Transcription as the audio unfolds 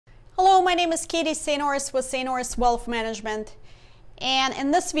Hello, my name is Katie St. Norris with St. Norris Wealth Management, and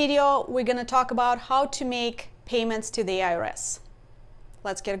in this video we're going to talk about how to make payments to the IRS.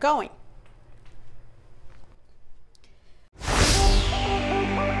 Let's get going.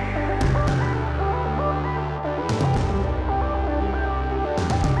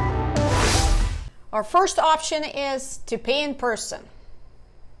 Our first option is to pay in person.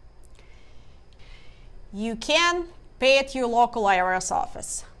 You can pay at your local IRS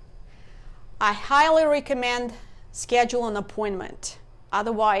office. I highly recommend schedule an appointment.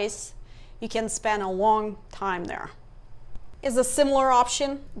 Otherwise, you can spend a long time there. Is a similar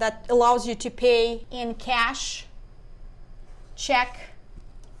option that allows you to pay in cash, check,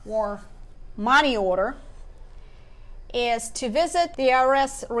 or money order is to visit the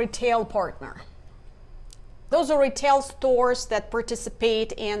IRS retail partner. Those are retail stores that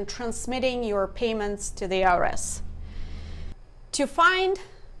participate in transmitting your payments to the IRS. To find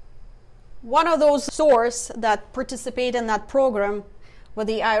one of those stores that participate in that program with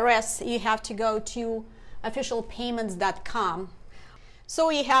the IRS, you have to go to officialpayments.gov. So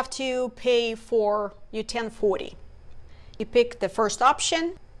you have to pay for your 1040. You pick the first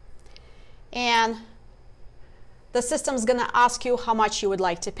option, and the system's gonna ask you how much you would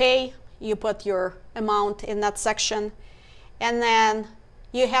like to pay. You put your amount in that section, and then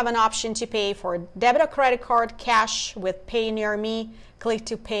you have an option to pay for debit or credit card, cash with Pay Near Me, click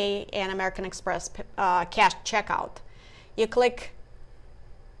to pay, and American Express cash checkout. You click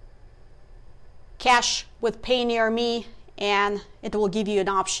cash with Pay Near Me and it will give you an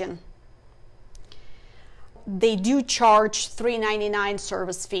option. They do charge $3.99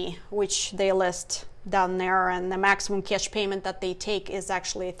 service fee, which they list down there, and the maximum cash payment that they take is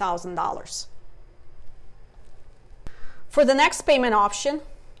actually $1,000. For the next payment option,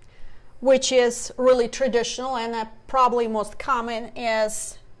 which is really traditional and probably most common,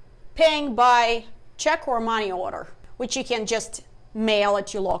 is paying by check or money order, which you can just mail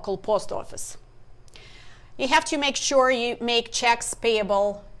at your local post office. You have to make sure you make checks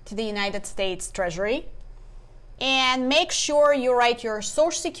payable to the United States Treasury, and make sure you write your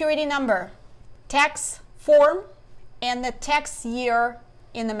Social Security number, tax form, and the tax year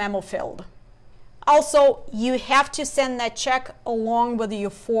in the memo field. Also, you have to send that check along with your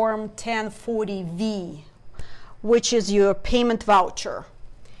Form 1040V, which is your payment voucher.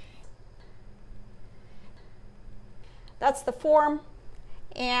 That's the form,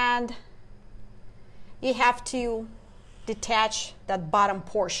 and you have to detach that bottom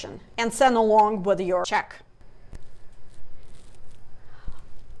portion and send along with your check.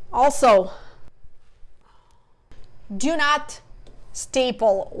 Also, do not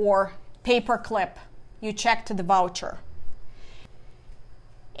staple or paper clip your check to the voucher.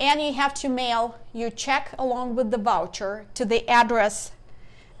 And you have to mail your check along with the voucher to the address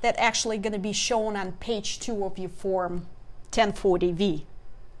that's actually going to be shown on page 2 of your Form 1040V.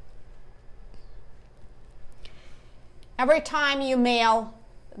 Every time you mail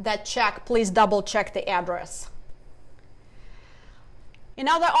that check, please double check the address.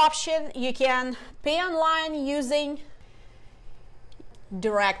 Another option, you can pay online using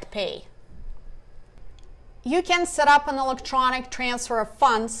DirectPay. You can set up an electronic transfer of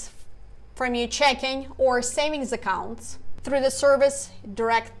funds from your checking or savings accounts through the service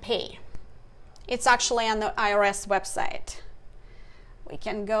DirectPay. It's actually on the IRS website. We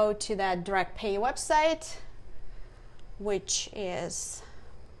can go to that DirectPay website, which is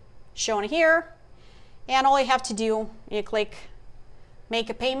shown here, and all you have to do, you click make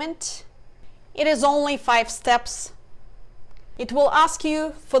a payment. It is only 5 steps. It will ask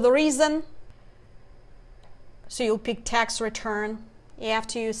you for the reason, so you'll pick tax return. You have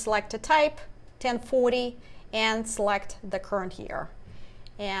to select a type, 1040, and select the current year,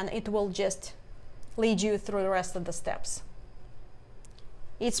 and it will just lead you through the rest of the steps.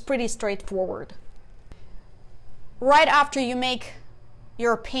 It's pretty straightforward. Right after you make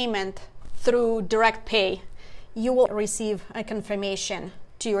your payment through DirectPay, you will receive a confirmation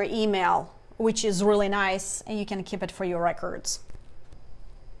to your email, which is really nice, and you can keep it for your records.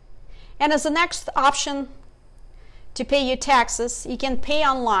 And as the next option to pay your taxes, you can pay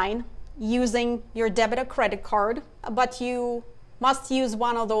online using your debit or credit card, but you must use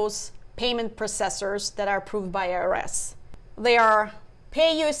one of those payment processors that are approved by IRS. They are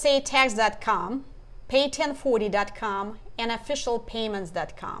payusatax.com, pay1040.com, and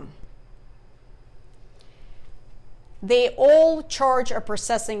officialpayments.com. They all charge a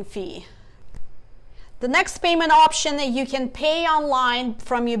processing fee. The next payment option, you can pay online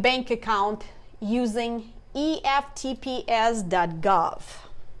from your bank account using EFTPS.gov.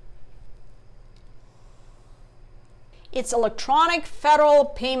 It's electronic federal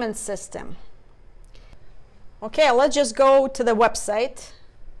payment system. Okay, let's just go to the website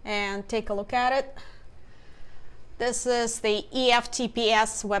and take a look at it. This is the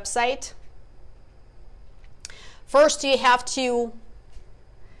EFTPS website. First, you have to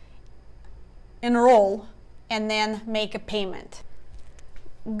enroll and then make a payment.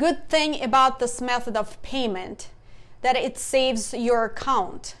 Good thing about this method of payment that it saves your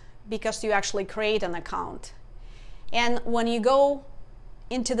account because you actually create an account. And when you go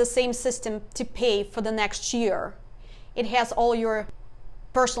into the same system to pay for the next year, it has all your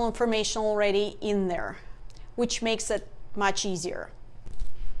personal information already in there, which makes it much easier.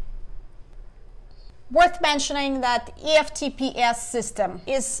 Worth mentioning that EFTPS system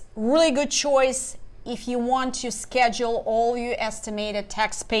is really good choice if you want to schedule all your estimated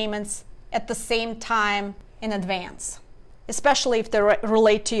tax payments at the same time in advance, especially if they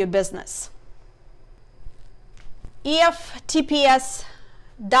relate to your business. EFTPS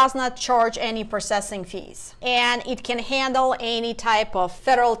does not charge any processing fees, and it can handle any type of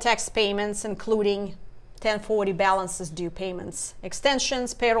federal tax payments, including 1040 balances due payments,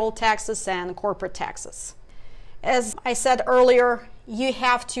 extensions, payroll taxes, and corporate taxes. As I said earlier, you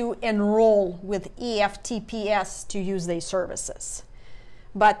have to enroll with EFTPS to use these services,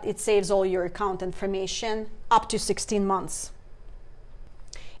 but it saves all your account information up to 16 months.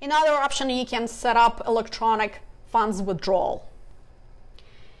 Another option, you can set up electronic funds withdrawal.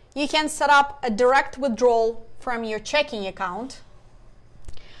 You can set up a direct withdrawal from your checking account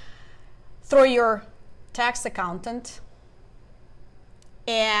through your tax accountant,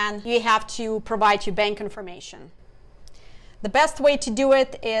 and you have to provide your bank information. The best way to do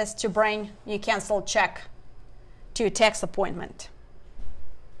it is to bring your canceled check to your tax appointment.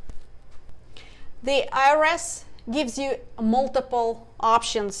 The IRS gives you multiple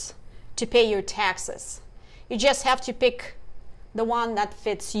options to pay your taxes. You just have to pick the one that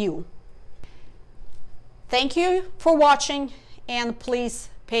fits you. Thank you for watching, and please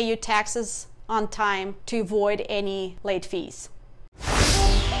pay your taxes on time to avoid any late fees.